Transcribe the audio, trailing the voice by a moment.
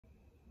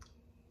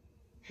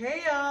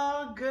Hey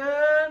y'all,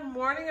 good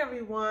morning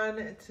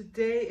everyone.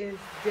 Today is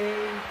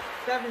day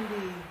 70,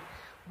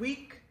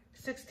 week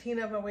 16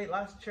 of my weight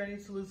loss journey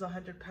to lose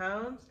 100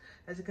 pounds.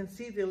 As you can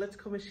see, the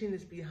elliptical machine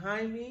is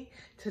behind me.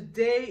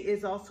 Today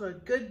is also a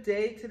good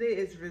day. Today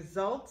is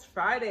Results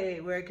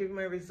Friday, where I give you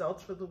my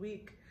results for the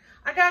week.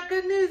 I got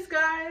good news,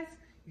 guys.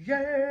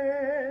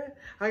 Yeah,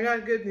 I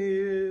got good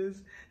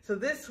news. So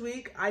this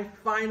week, I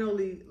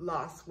finally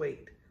lost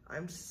weight.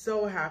 I'm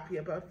so happy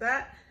about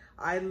that.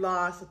 I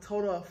lost a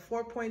total of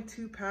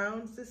 4.2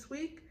 pounds this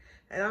week,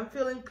 and I'm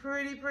feeling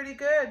pretty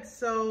good.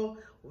 So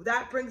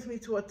that brings me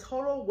to a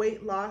total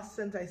weight loss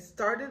since I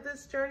started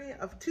this journey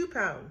of 2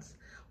 pounds.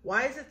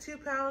 Why is it 2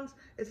 pounds?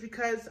 It's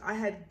because I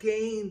had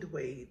gained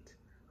weight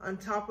on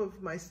top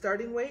of my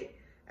starting weight,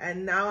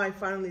 and now I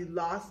finally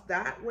lost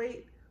that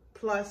weight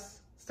plus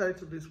started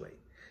to lose weight.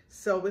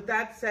 So with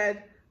that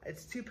said,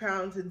 it's 2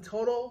 pounds in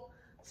total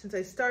since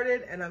I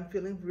started, and I'm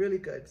feeling really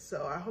good.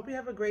 So I hope you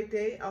have a great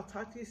day. I'll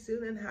talk to you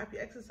soon, and happy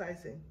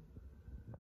exercising.